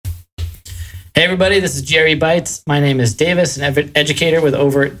Hey everybody, this is GRE Bytes. My name is Davis, an educator with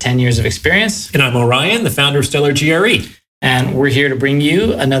over 10 years of experience. And I'm Orion, the founder of Stellar GRE. And we're here to bring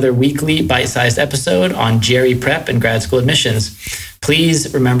you another weekly bite-sized episode on GRE prep and grad school admissions.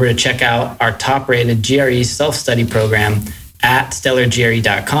 Please remember to check out our top-rated GRE self-study program at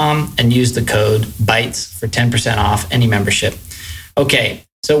stellargre.com and use the code BYTES for 10% off any membership. Okay,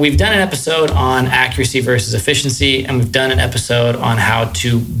 so we've done an episode on accuracy versus efficiency, and we've done an episode on how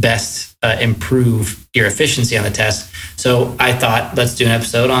to best improve your efficiency on the test. So I thought, let's do an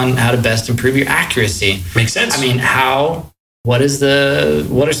episode on how to best improve your accuracy. Makes sense. I mean, what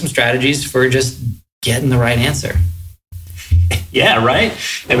are some strategies for just getting the right answer? Yeah, right.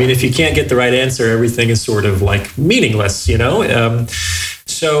 I mean, if you can't get the right answer, everything is sort of like meaningless, you know?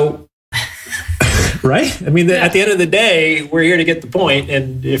 Right? I mean, at the end of the day, we're here to get the point.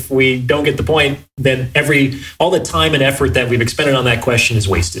 And if we don't get the point, then all the time and effort that we've expended on that question is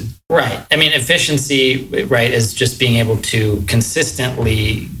wasted. Right. I mean, efficiency, right, is just being able to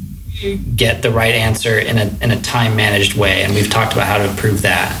consistently get the right answer in a time managed way. And we've talked about how to improve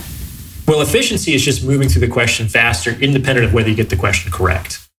that. Well, efficiency is just moving through the question faster, independent of whether you get the question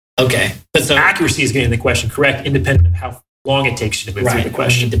correct. Okay. But so accuracy is getting the question correct, independent of how long it takes you to move through the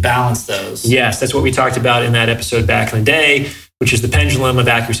question. You need to balance those. Yes, that's what we talked about in that episode back in the day, which is the pendulum of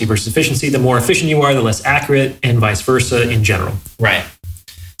accuracy versus efficiency. The more efficient you are, the less accurate, and vice versa in general. Right.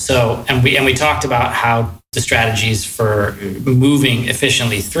 So, and we talked about how the strategies for moving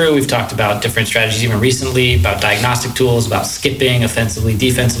efficiently through. We've talked about different strategies even recently, about diagnostic tools, about skipping offensively,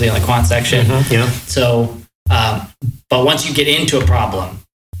 defensively in the quant section. Mm-hmm, yeah. So, but once you get into a problem,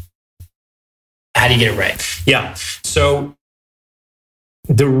 how do you get it right? Yeah. So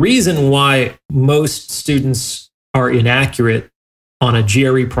the reason why most students are inaccurate on a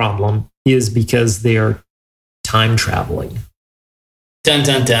GRE problem is because they are time traveling. Dun,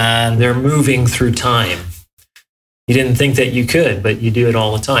 dun, dun. They're moving through time. You didn't think that you could, but you do it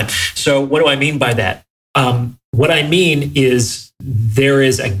all the time. So what do I mean by that? What I mean is there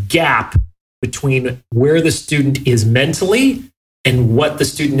is a gap between where the student is mentally and what the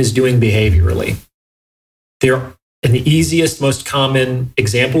student is doing behaviorally. And the easiest, most common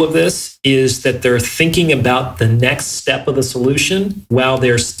example of this is that they're thinking about the next step of the solution while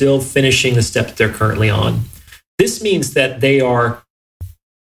they're still finishing the step that they're currently on. This means that they are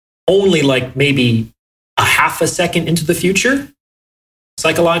only like maybe a half a second into the future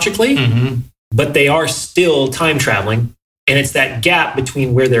psychologically, but they are still time traveling. And it's that gap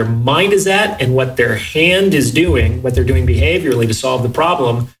between where their mind is at and what their hand is doing, what they're doing behaviorally to solve the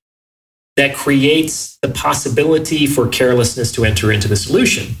problem, that creates the possibility for carelessness to enter into the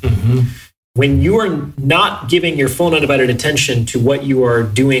solution. When you are not giving your full undivided attention to what you are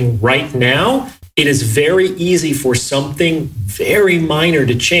doing right now, it is very easy for something very minor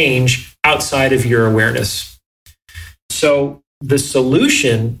to change outside of your awareness. So the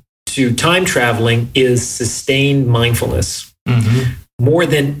solution to time traveling is sustained mindfulness. So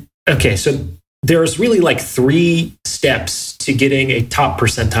there's really like 3 steps to getting a top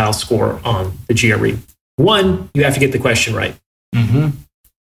percentile score on the GRE. 1, you have to get the question right.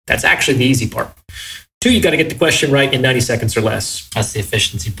 That's actually the easy part. 2, you got to get the question right in 90 seconds or less. That's the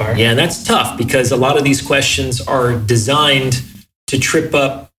efficiency part. Yeah, and that's tough because a lot of these questions are designed to trip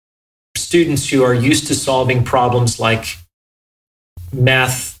up students who are used to solving problems like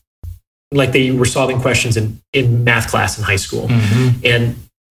math, like they were solving questions in math class in high school. And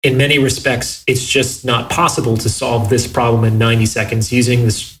in many respects, it's just not possible to solve this problem in 90 seconds using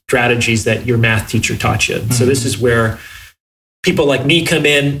the strategies that your math teacher taught you. So this is where people like me come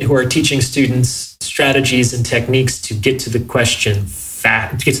in who are teaching students strategies and techniques to get to the question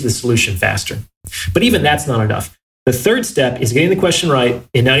to get to the solution faster. But even that's not enough. The 3rd step is getting the question right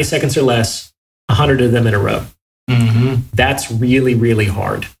in 90 seconds or less, 100 of them in a row. That's really, really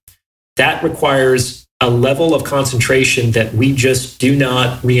hard. That requires a level of concentration that we just do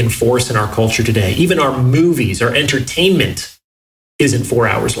not reinforce in our culture today. Even our movies, our entertainment isn't 4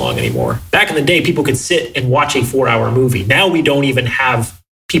 hours long anymore. Back in the day, people could sit and watch a 4-hour movie. Now we don't even have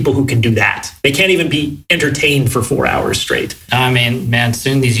people who can do that. They can't even be entertained for 4 hours straight. I mean, man,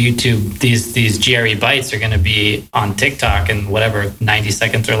 soon these GRE Bytes are going to be on TikTok in whatever, 90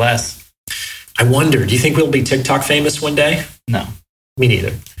 seconds or less. I wonder, do you think we'll be TikTok famous one day? No. Me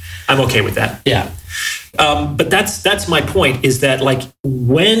neither. I'm okay with that. Yeah. But that's my point, is that like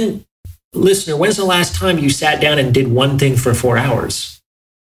when's the last time you sat down and did one thing for 4 hours?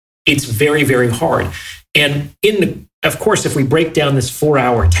 It's very, very hard. And of course, if we break down this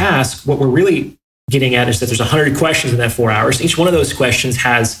 4-hour task, what we're really getting at is that there's 100 questions in that 4 hours. Each one of those questions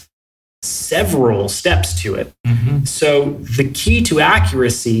has several steps to it. So the key to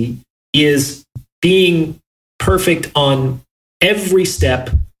accuracy is being perfect on every step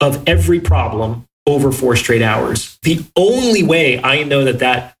of every problem over 4 straight hours. The only way I know that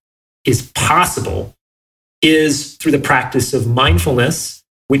that is possible is through the practice of mindfulness,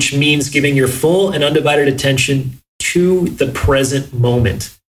 which means giving your full and undivided attention to the present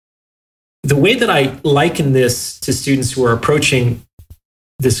moment. The way that I liken this to students who are approaching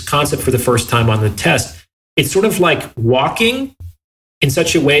this concept for the first time on the test, it's sort of like walking in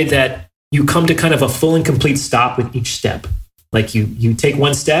such a way that you come to kind of a full and complete stop with each step. Like you take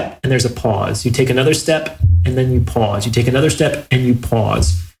one step and there's a pause. You take another step and then you pause. You take another step and you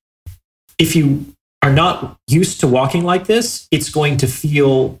pause. If you are not used to walking like this, it's going to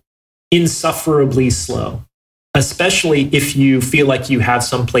feel insufferably slow, especially if you feel like you have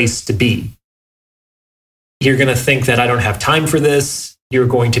some place to be. You're going to think that I don't have time for this. You're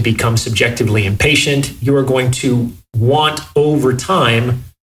going to become subjectively impatient. You are going to want over time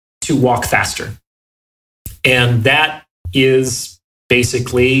to walk faster. And that is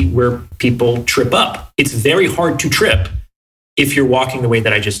basically where people trip up. It's very hard to trip if you're walking the way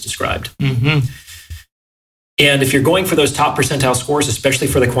that I just described. Mm-hmm. And if you're going for those top percentile scores, especially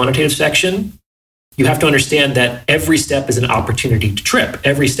for the quantitative section, you have to understand that every step is an opportunity to trip.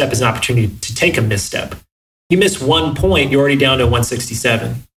 Every step is an opportunity to take a misstep. You miss 1 point, you're already down to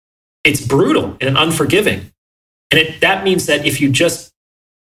 167. It's brutal and unforgiving. And that means that if you just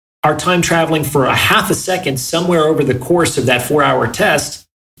are time traveling for a half a second somewhere over the course of that 4-hour test,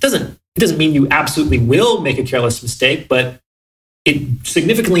 it doesn't mean you absolutely will make a careless mistake, but it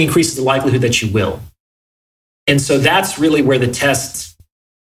significantly increases the likelihood that you will. And so that's really where the test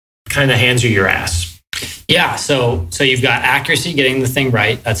kind of hands you your ass. Yeah, so you've got accuracy, getting the thing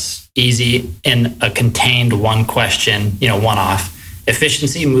right. That's easy in a contained one question, one-off.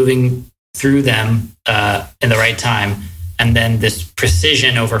 Efficiency, moving through them in the right time. And then this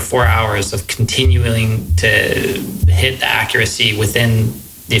precision over 4 hours of continuing to hit the accuracy within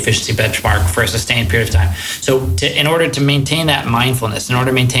the efficiency benchmark for a sustained period of time. So in order to maintain that mindfulness, in order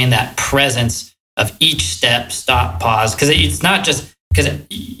to maintain that presence of each step, stop, pause, because it's not just, because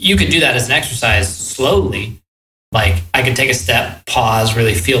you could do that as an exercise slowly. Like I could take a step, pause,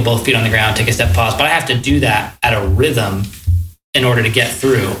 really feel both feet on the ground, take a step, pause, but I have to do that at a rhythm in order to get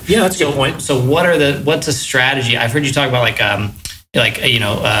through. Yeah, that's a good point. So what's a strategy? I've heard you talk about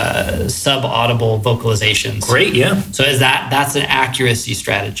sub-audible vocalizations. Great, yeah. So that's an accuracy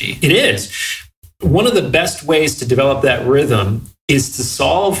strategy? It is. One of the best ways to develop that rhythm is to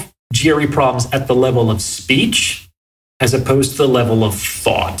solve GRE problems at the level of speech as opposed to the level of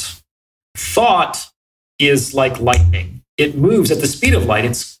thought. Thought is like lightning. It moves at the speed of light.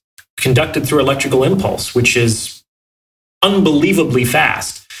 It's conducted through electrical impulse, which is unbelievably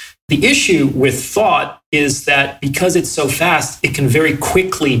fast. The issue with thought is that because it's so fast, it can very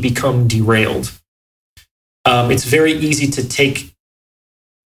quickly become derailed. It's very easy to take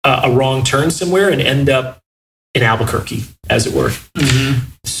a wrong turn somewhere and end up in Albuquerque, as it were. Mm-hmm.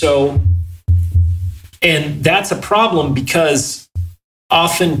 And that's a problem because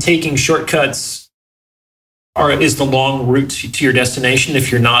often taking shortcuts is the long route to your destination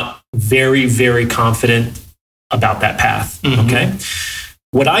if you're not very, very confident about that path. Mm-hmm. Okay.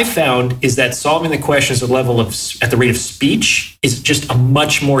 What I found is that solving the questions at the rate of speech is just a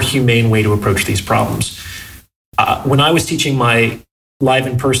much more humane way to approach these problems. When I was teaching my live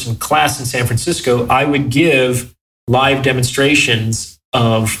in-person class in San Francisco, I would give live demonstrations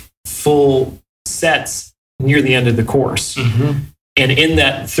of full sets near the end of the course. Mm-hmm. And in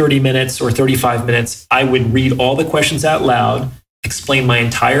that 30 minutes or 35 minutes, I would read all the questions out loud, explain my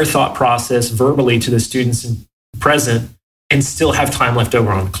entire thought process verbally to the students present, and still have time left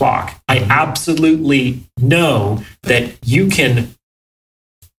over on the clock. I absolutely know that you can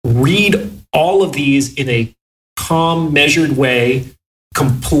read all of these in a calm, measured way,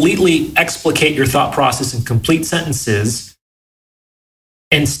 completely explicate your thought process in complete sentences,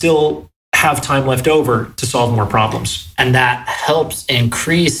 and still have time left over to solve more problems. And that helps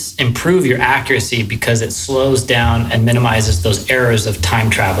improve your accuracy because it slows down and minimizes those errors of time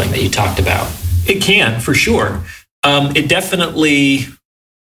traveling that you talked about. It can, for sure. It definitely,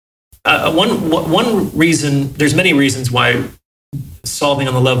 one reason, there's many reasons why solving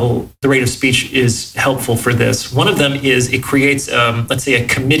on the rate of speech is helpful for this. One of them is it creates, let's say, a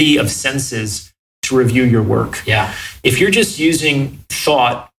committee of senses to review your work. Yeah. If you're just using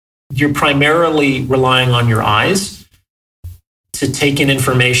thought, you're primarily relying on your eyes to take in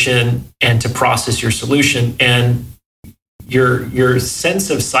information and to process your solution. And your sense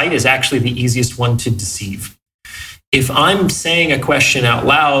of sight is actually the easiest one to deceive. If I'm saying a question out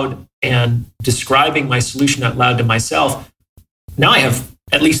loud and describing my solution out loud to myself, now I have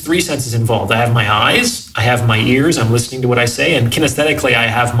at least 3 senses involved. I have my eyes, I have my ears, I'm listening to what I say, and kinesthetically, I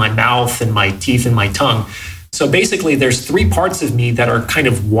have my mouth and my teeth and my tongue. So basically, there's 3 parts of me that are kind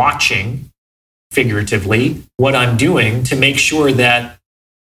of watching, figuratively, what I'm doing to make sure that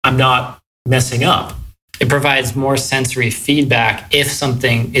I'm not messing up. It provides more sensory feedback. If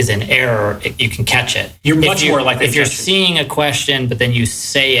something is in error, you can catch it. You're much more likely if you're seeing a question, but then you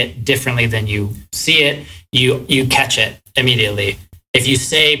say it differently than you see it, you catch it immediately. If you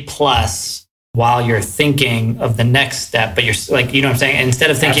say plus while you're thinking of the next step, but you're like, you know what I'm saying? And instead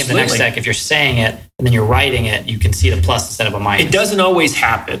of thinking of the next step, if you're saying it and then you're writing it, you can see the plus instead of a minus. It doesn't always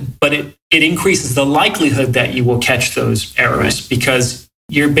happen, but it increases the likelihood that you will catch those errors, because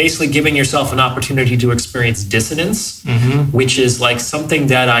you're basically giving yourself an opportunity to experience dissonance, which is like something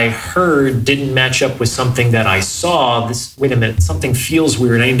that I heard didn't match up with something that I saw. Wait a minute, something feels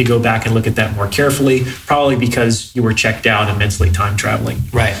weird. I need to go back and look at that more carefully, probably because you were checked out and mentally time traveling.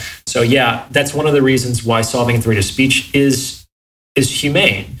 Right. So yeah, that's one of the reasons why solving at the rate of speech is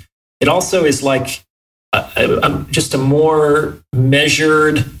humane. It also is like just a more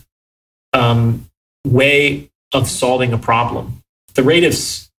measured way of solving a problem. The rate of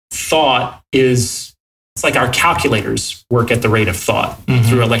thought it's like our calculators work at the rate of thought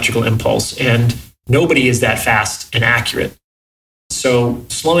through electrical impulse, and nobody is that fast and accurate. So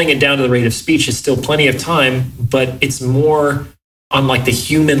slowing it down to the rate of speech is still plenty of time, but it's more on like the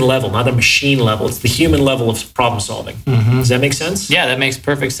human level, not a machine level. It's the human level of problem solving. Does that make sense? Yeah, that makes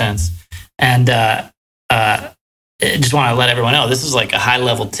perfect sense. And I just want to let everyone know, this is like a high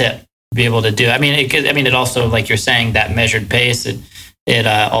level tip to be able to do. It also, like you're saying, that measured pace, it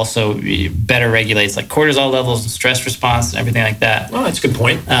also better regulates like cortisol levels and stress response and everything like that. Well, that's a good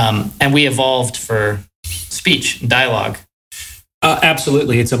point. And we evolved for speech and dialogue.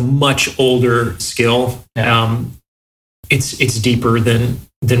 Absolutely. It's a much older skill. Yeah. It's deeper than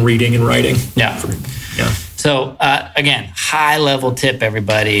reading and writing. Yeah. So again, high level tip,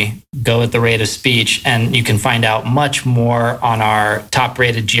 everybody, go at the rate of speech. And you can find out much more on our top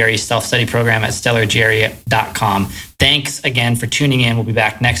rated GRE self-study program at stellargre.com. Thanks again for tuning in. We'll be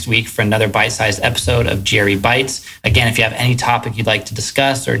back next week for another bite-sized episode of GRE Bites. Again, if you have any topic you'd like to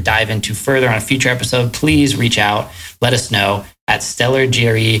discuss or dive into further on a future episode, please reach out. Let us know at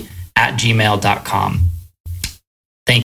stellargre@gmail.com.